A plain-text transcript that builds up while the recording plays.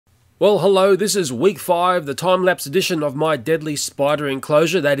Well, hello, this is week 5, the time-lapse edition of my deadly spider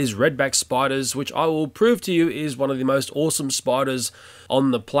enclosure, that is Redback Spiders, which I will prove to you is one of the most awesome spiders on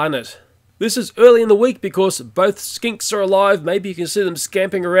the planet. This is early in the week because both skinks are alive. Maybe you can see them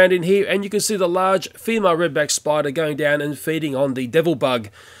scampering around in here, and you can see the large female Redback Spider going down and feeding on the devil bug.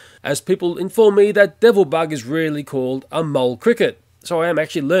 As people inform me, that devil bug is really called a mole cricket. So I am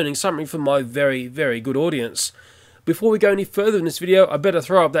actually learning something from my very, very good audience. Before we go any further in this video, I better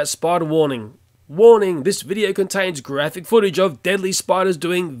throw up that spider warning. Warning, this video contains graphic footage of deadly spiders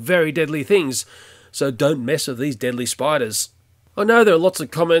doing very deadly things, so don't mess with these deadly spiders. I know there are lots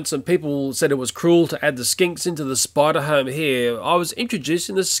of comments and people said it was cruel to add the skinks into the spider home here. I was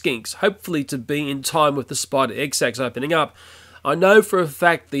introducing the skinks, hopefully to be in time with the spider egg sacs opening up. I know for a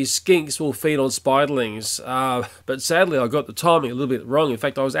fact these skinks will feed on spiderlings, but sadly I got the timing a little bit wrong. In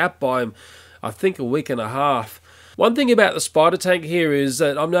fact, I was out by them, I think, a week and a half. One thing about the spider tank here is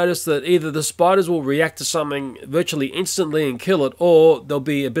that I've noticed that either the spiders will react to something virtually instantly and kill it, or there'll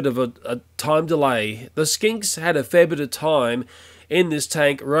be a bit of a time delay. The skinks had a fair bit of time in this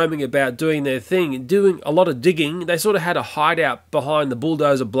tank roaming about doing their thing, doing a lot of digging. They sort of had a hideout behind the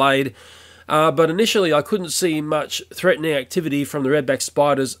bulldozer blade, but initially I couldn't see much threatening activity from the redback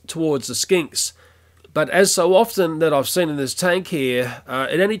spiders towards the skinks. But as so often that I've seen in this tank here,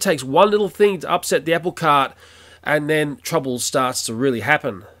 it only takes one little thing to upset the apple cart, and then trouble starts to really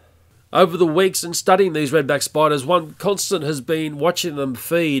happen. Over the weeks in studying these redback spiders, one constant has been watching them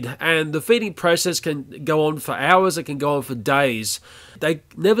feed, and the feeding process can go on for hours, it can go on for days. They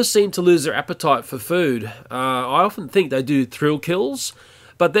never seem to lose their appetite for food. I often think they do thrill kills,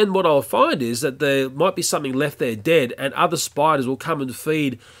 but then what I'll find is that there might be something left there dead, and other spiders will come and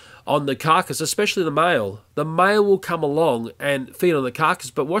feed on the carcass, especially the male. The male will come along and feed on the carcass,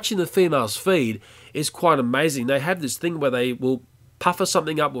 but watching the females feed is quite amazing. They have this thing where they will puffer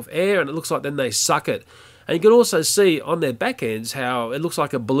something up with air, and it looks like then they suck it. And you can also see on their back ends how it looks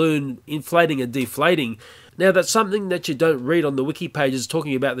like a balloon inflating and deflating. Now, that's something that you don't read on the wiki pages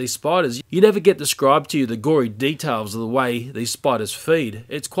talking about these spiders. You never get described to you the gory details of the way these spiders feed.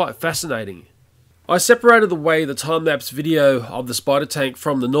 It's quite fascinating. I separated away the time-lapse video of the spider tank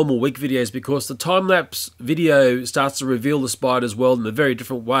from the normal week videos because the time-lapse video starts to reveal the spider's world in a very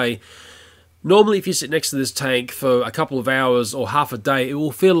different way. Normally, if you sit next to this tank for a couple of hours or half a day, it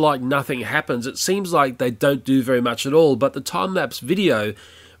will feel like nothing happens. It seems like they don't do very much at all, but the time-lapse video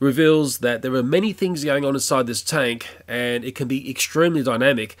reveals that there are many things going on inside this tank, and it can be extremely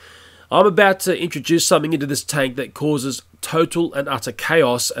dynamic. I'm about to introduce something into this tank that causes total and utter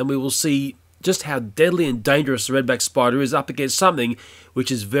chaos, and we will see just how deadly and dangerous the redback spider is up against something which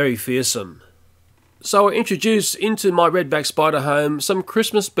is very fearsome. So I introduce into my redback spider home some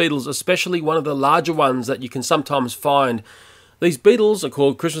Christmas beetles, especially one of the larger ones that you can sometimes find. These beetles are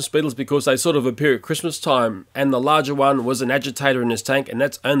called Christmas beetles because they sort of appear at Christmas time, and the larger one was an agitator in this tank, and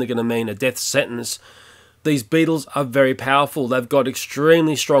that's only going to mean a death sentence. These beetles are very powerful. They've got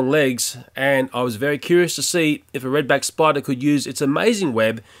extremely strong legs, and I was very curious to see if a redback spider could use its amazing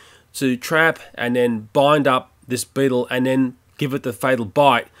web to trap and then bind up this beetle and then give it the fatal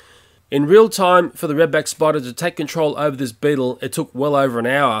bite. In real time, for the redback spider to take control over this beetle, it took well over an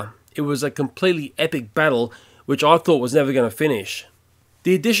hour. It was a completely epic battle, which I thought was never going to finish.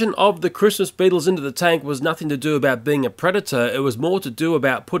 The addition of the Christmas beetles into the tank was nothing to do about being a predator. It was more to do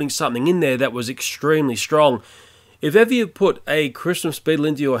about putting something in there that was extremely strong. If ever you put a Christmas beetle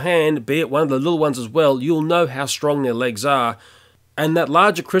into your hand, be it one of the little ones as well, you'll know how strong their legs are. And that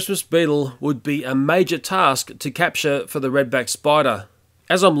larger Christmas beetle would be a major task to capture for the redback spider.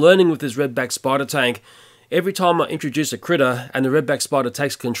 As I'm learning with this redback spider tank, every time I introduce a critter and the redback spider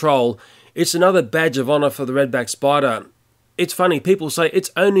takes control, it's another badge of honor for the redback spider. It's funny, people say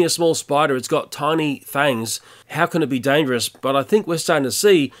it's only a small spider, it's got tiny fangs, how can it be dangerous? But I think we're starting to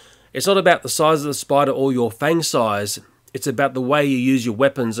see it's not about the size of the spider or your fang size, it's about the way you use your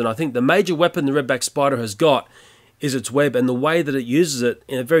weapons. And I think the major weapon the redback spider has got is its web, and the way that it uses it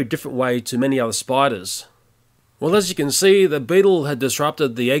in a very different way to many other spiders. Well, as you can see, the beetle had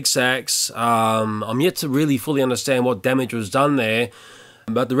disrupted the egg sacs. I'm yet to really fully understand what damage was done there,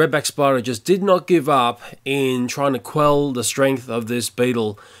 but the redback spider just did not give up in trying to quell the strength of this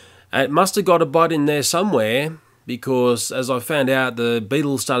beetle. It must have got a bite in there somewhere, because as I found out, the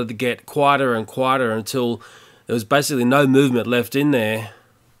beetle started to get quieter and quieter until there was basically no movement left in there.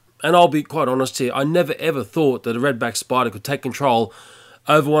 And I'll be quite honest here, I never ever thought that a redback spider could take control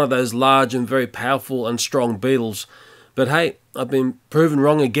over one of those large and very powerful and strong beetles. But hey, I've been proven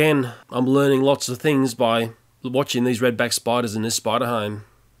wrong again. I'm learning lots of things by watching these redback spiders in this spider home.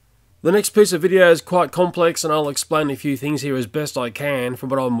 The next piece of video is quite complex, and I'll explain a few things here as best I can from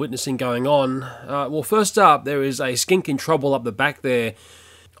what I'm witnessing going on. Well, first up, there is a skink in trouble up the back there.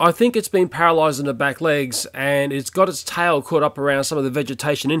 I think it's been paralysed in the back legs, and it's got its tail caught up around some of the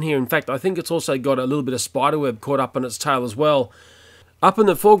vegetation in here. In fact, I think it's also got a little bit of spiderweb caught up on its tail as well. Up in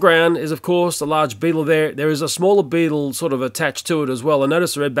the foreground is, of course, the large beetle there. There is a smaller beetle sort of attached to it as well. I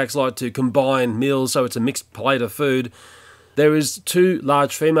notice the redbacks like to combine meals, so it's a mixed plate of food. There is two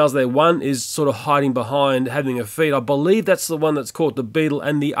large females there. One is sort of hiding behind, having a feed. I believe that's the one that's caught the beetle,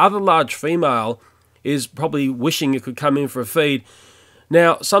 and the other large female is probably wishing it could come in for a feed.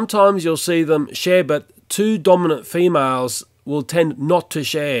 Now, sometimes you'll see them share, but two dominant females will tend not to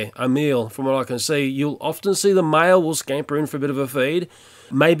share a meal, from what I can see. You'll often see the male will scamper in for a bit of a feed,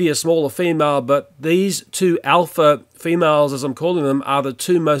 maybe a smaller female, but these two alpha females, as I'm calling them, are the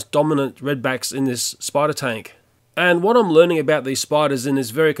two most dominant redbacks in this spider tank. And what I'm learning about these spiders in this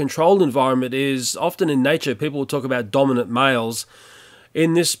very controlled environment is, often in nature, people will talk about dominant males.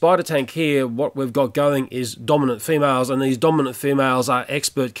 In this spider tank here, what we've got going is dominant females, and these dominant females are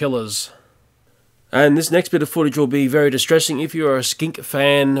expert killers. And this next bit of footage will be very distressing if you're a skink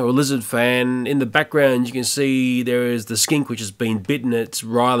fan or a lizard fan. In the background you can see there is the skink which has been bitten, it's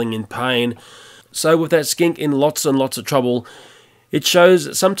writhing in pain. So with that skink in lots and lots of trouble, it shows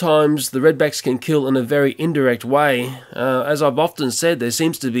that sometimes the redbacks can kill in a very indirect way. As I've often said, there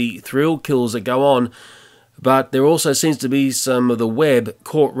seems to be thrill kills that go on, but there also seems to be some of the web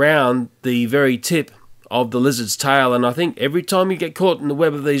caught round the very tip of the lizard's tail, and I think every time you get caught in the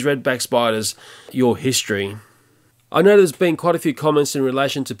web of these redback spiders, you're history. I know there's been quite a few comments in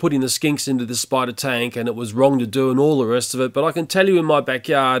relation to putting the skinks into the spider tank and it was wrong to do and all the rest of it, but I can tell you in my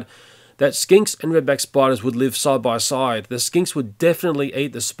backyard that skinks and redback spiders would live side by side. The skinks would definitely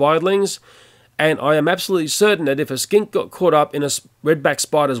eat the spiderlings, and I am absolutely certain that if a skink got caught up in a redback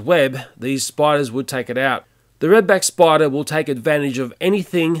spider's web, these spiders would take it out. The redback spider will take advantage of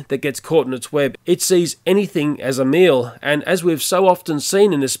anything that gets caught in its web. It sees anything as a meal, and as we've so often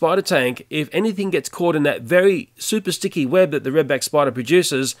seen in the spider tank, if anything gets caught in that very super sticky web that the redback spider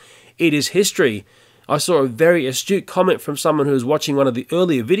produces, it is history. I saw a very astute comment from someone who was watching one of the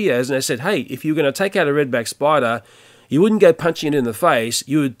earlier videos, and they said, hey, if you were going to take out a redback spider, you wouldn't go punching it in the face,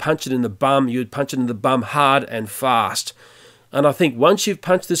 you would punch it in the bum, you would punch it in the bum hard and fast. And I think once you've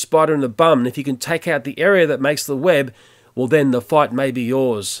punched this spider in the bum, and if you can take out the area that makes the web, well then the fight may be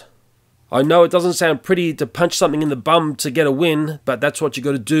yours. I know it doesn't sound pretty to punch something in the bum to get a win, but that's what you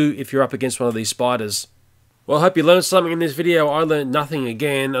got to do if you're up against one of these spiders. Well, I hope you learned something in this video. I learned nothing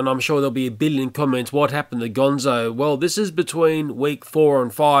again, and I'm sure there'll be a billion comments. What happened to Gonzo? Well, this is between week 4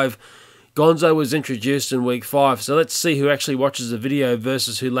 and 5. Gonzo was introduced in week 5, so let's see who actually watches the video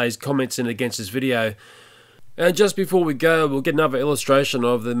versus who lays comments in against this video. And just before we go, we'll get another illustration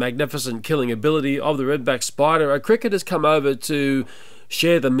of the magnificent killing ability of the redback spider. A cricket has come over to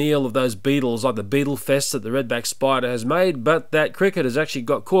share the meal of those beetles, like the beetle fest that the redback spider has made, but that cricket has actually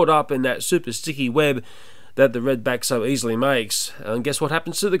got caught up in that super sticky web that the redback so easily makes. And guess what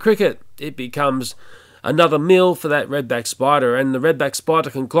happens to the cricket? It becomes another meal for that redback spider, and the redback spider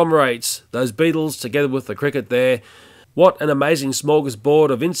conglomerates those beetles together with the cricket there. What an amazing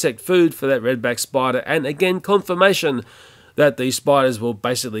smorgasbord of insect food for that redback spider, and again confirmation that these spiders will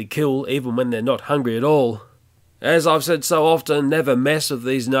basically kill even when they're not hungry at all. As I've said so often, never mess with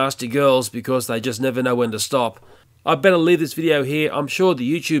these nasty girls because they just never know when to stop. I better leave this video here. I'm sure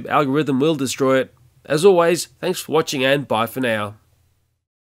the YouTube algorithm will destroy it. As always, thanks for watching and bye for now.